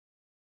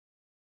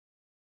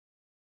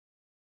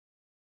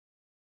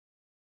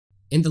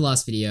In the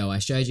last video, I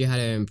showed you how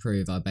to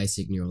improve our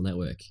basic neural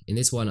network. In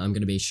this one, I'm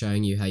going to be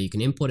showing you how you can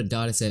import a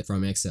dataset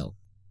from Excel.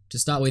 To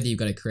start with, you've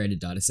got to create a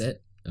dataset.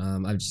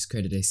 I've just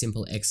created a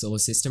simple XOR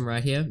system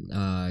right here,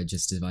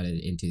 just divided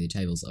it into the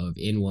tables of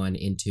in1,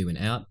 in2, and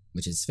out,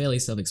 which is fairly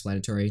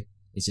self-explanatory.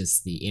 It's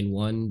just the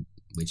in1,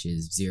 which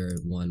is 0,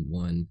 1,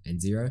 1,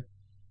 and 0.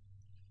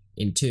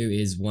 In2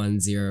 is 1,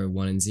 0,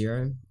 1, and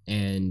 0,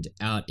 and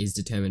out is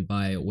determined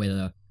by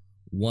whether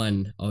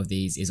one of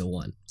these is a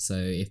 1. So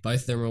if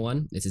both of them are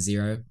 1, it's a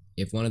 0.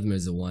 If one of them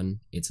is a 1,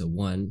 it's a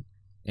 1.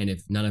 And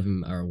if none of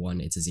them are a 1,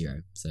 it's a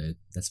 0. So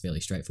that's fairly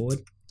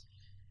straightforward.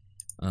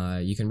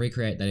 You can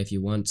recreate that if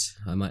you want.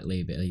 I might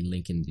leave a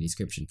link in the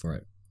description for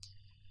it.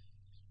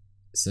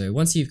 So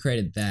once you've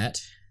created that,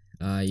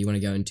 you want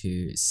to go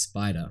into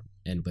Spider,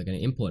 and we're going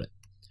to import it.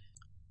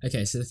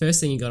 Okay, so the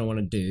first thing you're going to want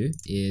to do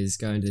is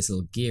go into this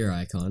little gear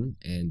icon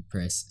and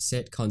press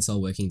Set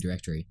Console Working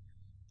Directory.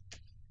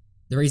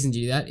 The reason to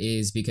do that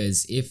is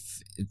because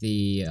if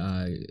the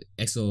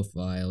XOR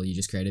file you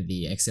just created,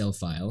 the Excel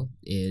file,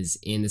 is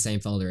in the same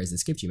folder as the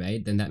script you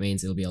made, then that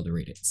means it'll be able to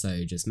read it.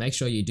 So just make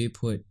sure you do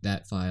put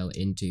that file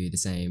into the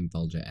same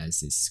folder as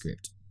this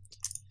script.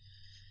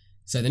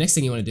 So the next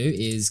thing you want to do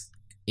is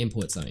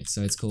import something.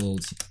 So it's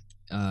called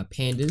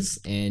Pandas,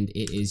 and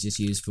it is just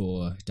used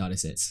for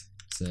datasets.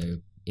 So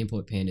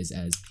import Pandas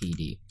as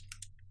PD.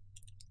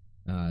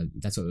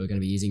 That's what we're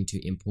going to be using to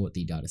import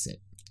the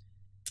dataset.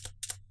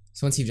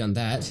 So once you've done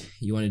that,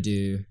 you want to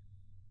do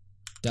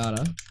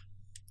data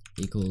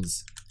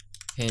equals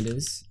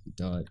pandas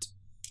dot,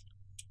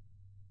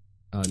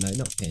 oh no,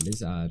 not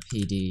pandas,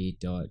 pd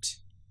dot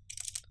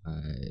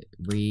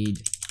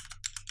read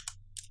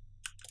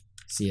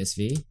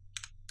CSV,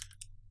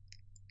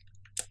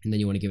 and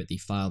then you want to give it the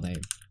file name,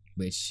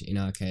 which in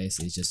our case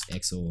is just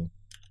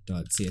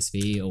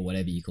xor.csv or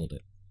whatever you called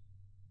it.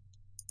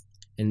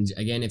 And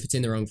again, if it's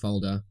in the wrong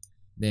folder,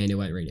 then it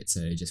won't read it,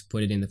 so just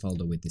put it in the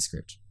folder with the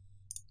script.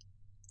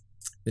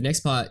 The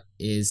next part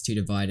is to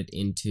divide it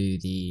into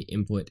the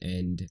input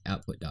and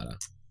output data.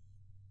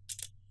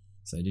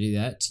 So to do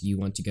that, you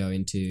want to go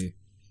into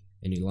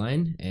a new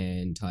line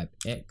and type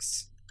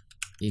x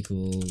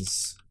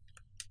equals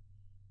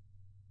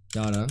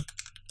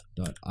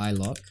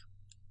data.iloc,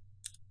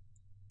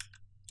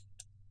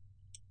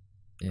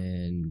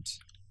 and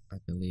I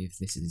believe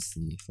this is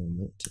the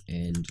format,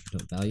 and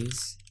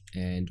 .values,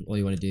 and all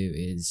you want to do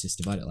is just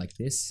divide it like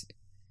this.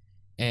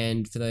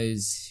 And for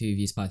those who've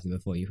used Python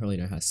before, you probably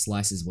know how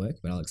slices work,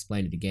 but I'll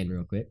explain it again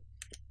real quick.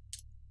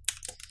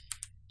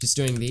 Just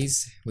doing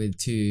these with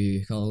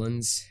 2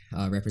 colons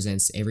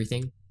represents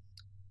everything,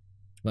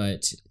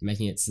 but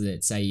making it so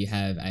that, say you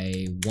have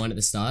a 1 at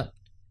the start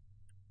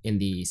in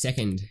the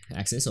second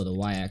axis, or the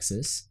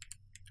y-axis,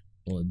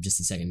 or just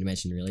the second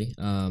dimension really,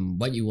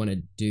 what you want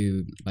to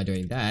do by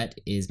doing that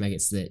is make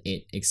it so that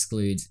it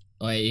excludes,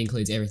 or it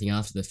includes everything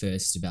after the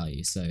first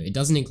value. So it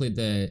doesn't include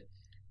the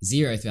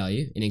 0th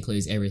value, it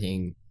includes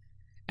everything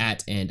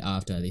at and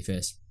after the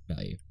first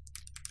value.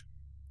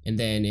 And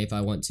then if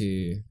I want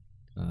to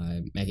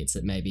make it so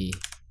that maybe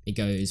it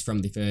goes from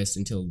the first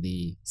until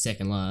the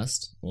second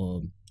last,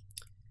 or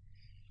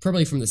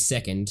probably from the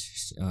second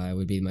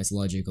would be the most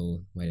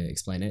logical way to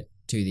explain it,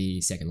 to the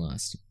second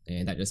last,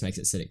 and that just makes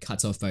it so that it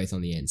cuts off both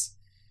on the ends.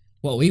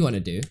 What we want to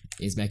do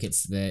is make it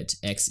so that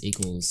x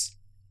equals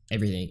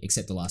everything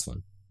except the last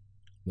one,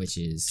 which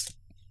is,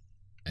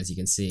 as you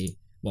can see,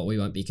 what we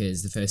want,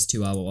 because the first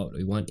 2 are what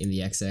we want in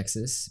the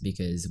x-axis,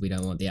 because we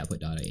don't want the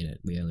output data in it,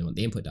 we only want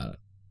the input data.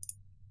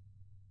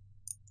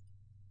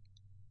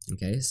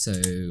 Okay, so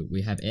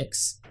we have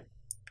x,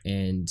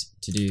 and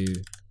to do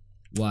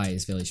y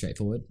is fairly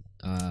straightforward.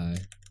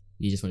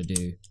 You just want to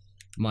do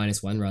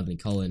 -1 rather than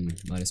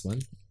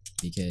 :-1,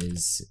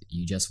 because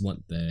you just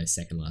want the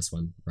second last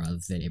one rather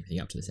than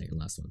everything up to the second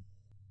last one.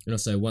 And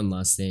also one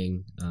last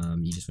thing,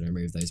 you just want to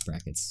remove those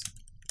brackets.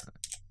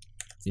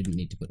 Didn't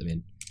need to put them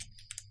in.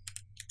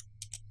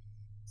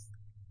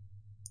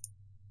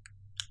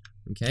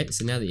 Okay,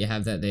 so now that you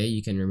have that there,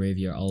 you can remove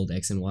your old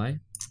x and y,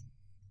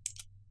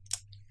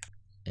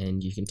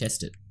 and you can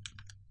test it.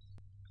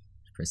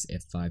 Press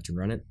F5 to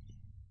run it.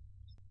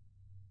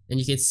 And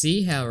you can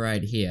see how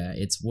right here,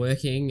 it's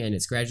working and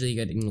it's gradually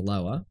getting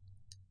lower,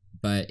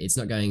 but it's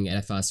not going at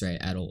a fast rate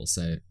at all.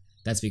 So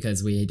that's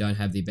because we don't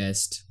have the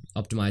best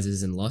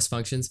optimizers and loss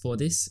functions for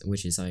this,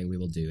 which is something we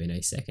will do in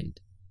a second.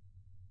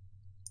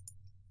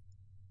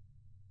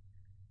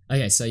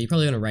 Okay, so you're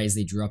probably going to raise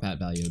the dropout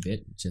value a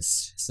bit,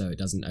 just so it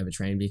doesn't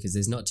overtrain, because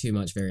there's not too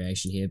much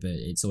variation here, but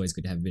it's always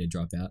good to have a bit of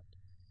dropout.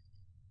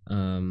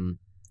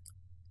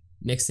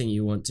 Next thing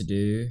you want to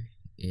do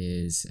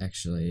is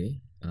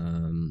actually,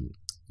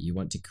 you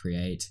want to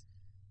create,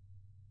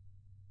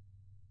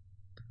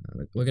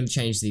 we're going to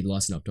change the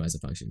loss and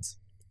optimizer functions.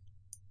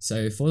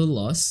 So for the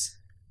loss,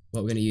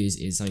 what we're going to use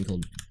is something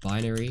called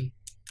binary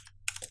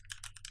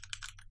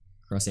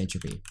cross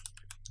entropy.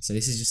 So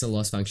this is just a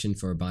loss function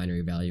for a binary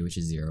value, which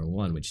is 0 or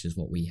 1, which is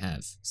what we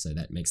have. So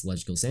that makes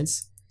logical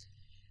sense.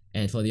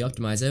 And for the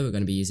optimizer, we're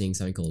going to be using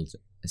something called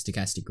a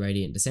stochastic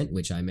gradient descent,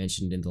 which I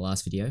mentioned in the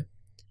last video.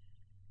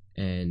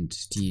 And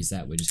to use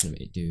that, we're just going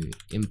to do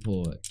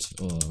import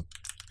or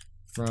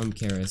from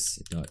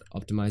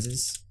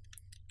keras.optimizers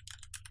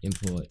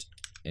import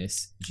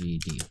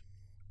sgd.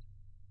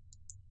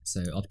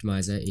 So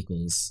optimizer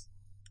equals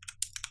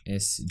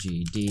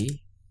sgd,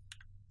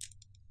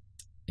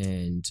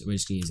 and we're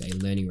just going to use a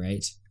learning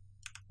rate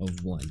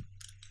of 1.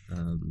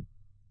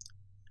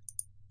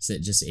 So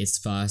it's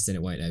fast and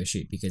it won't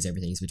overshoot because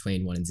everything's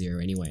between 1 and 0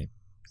 anyway.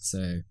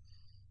 So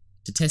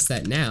to test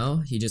that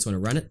now, you just want to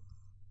run it.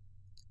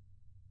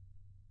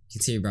 You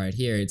can see right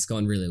here, it's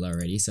gone really low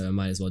already, so I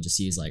might as well just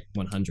use like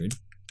 100.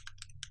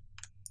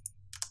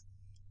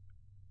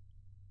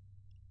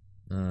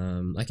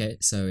 Okay,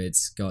 so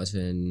it's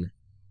gotten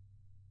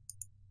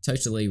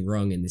totally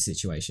wrong in this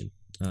situation.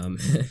 I'll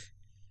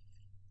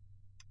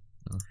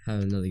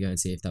have another go and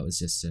see if that was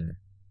just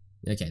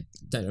okay,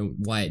 don't know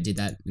why it did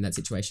that in that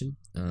situation.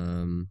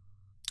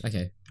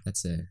 Okay,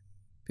 that's a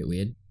bit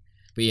weird.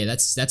 But yeah,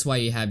 that's why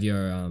you have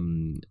your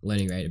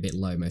learning rate a bit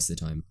low most of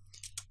the time.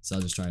 So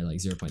I'll just try like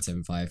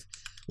 0.75.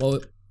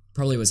 What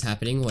probably was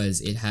happening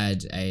was it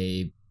had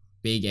a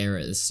big error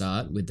at the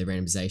start with the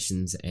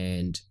randomizations,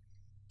 and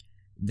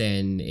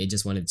then it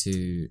just wanted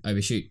to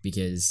overshoot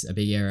because a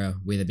big error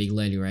with a big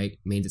learning rate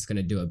means it's going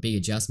to do a big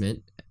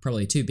adjustment,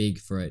 probably too big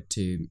for it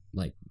to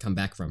like come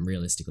back from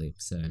realistically.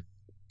 So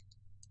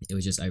it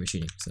was just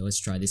overshooting. So let's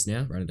try this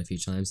now, run it a few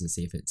times and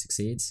see if it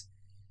succeeds.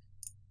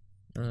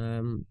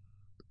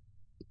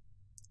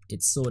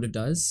 It sort of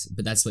does,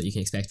 but that's what you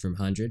can expect from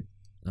 100.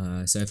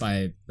 So if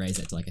I raise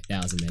that to like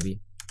 1,000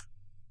 maybe.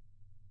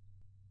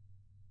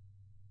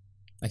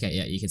 Okay,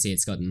 yeah, you can see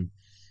it's gotten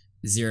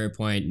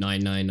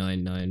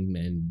 0.9999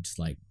 and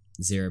like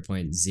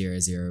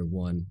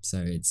 0.001, so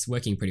it's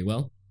working pretty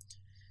well.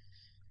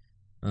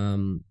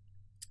 And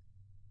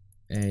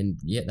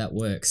yeah, that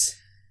works.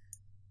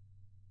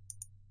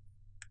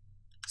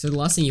 So the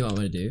last thing you might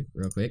want to do,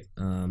 real quick,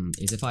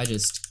 is if I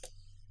just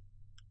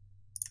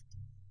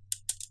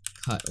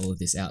cut all of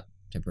this out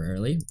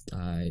temporarily,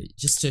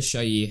 just to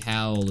show you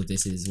how all of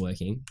this is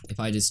working. If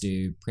I just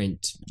do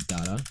print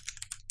data,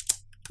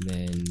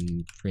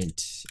 then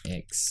print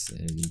x,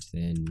 and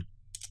then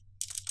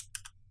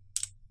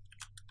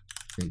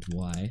print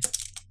y,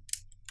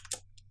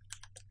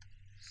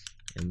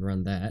 and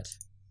run that,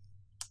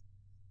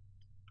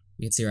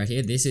 you can see right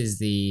here, this is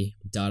the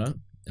data.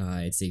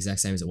 It's the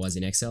exact same as it was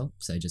in Excel,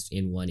 so just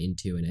in 1, in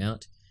 2, and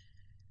out.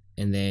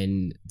 And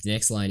then the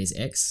next line is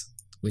x,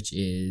 which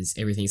is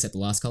everything except the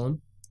last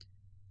column.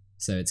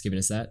 So it's given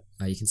us that.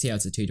 You can see how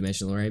it's a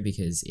 2-dimensional array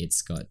because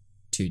it's got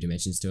 2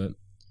 dimensions to it.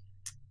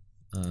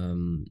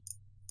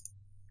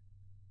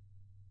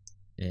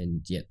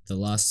 And yet the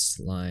last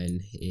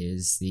line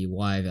is the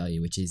y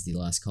value, which is the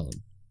last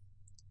column.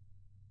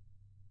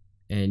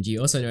 And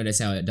you also notice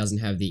how it doesn't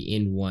have the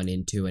in 1,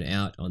 in 2, and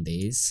out on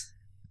these.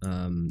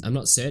 I'm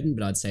not certain,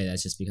 but I'd say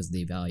that's just because of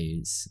the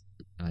values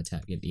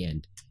tag at the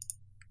end.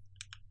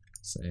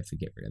 So if we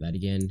get rid of that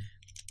again,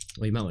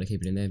 well, you might want to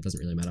keep it in there, it doesn't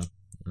really matter.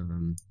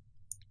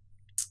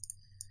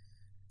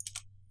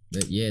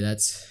 But yeah,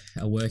 that's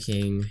a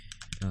working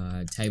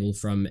table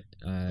from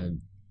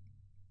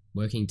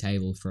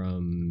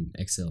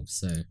Excel.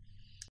 So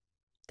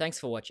thanks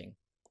for watching.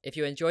 If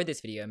you enjoyed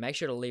this video, make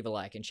sure to leave a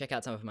like and check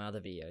out some of my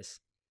other videos.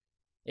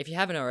 If you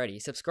haven't already,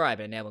 subscribe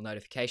and enable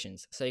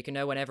notifications so you can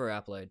know whenever I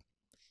upload.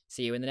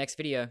 See you in the next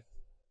video.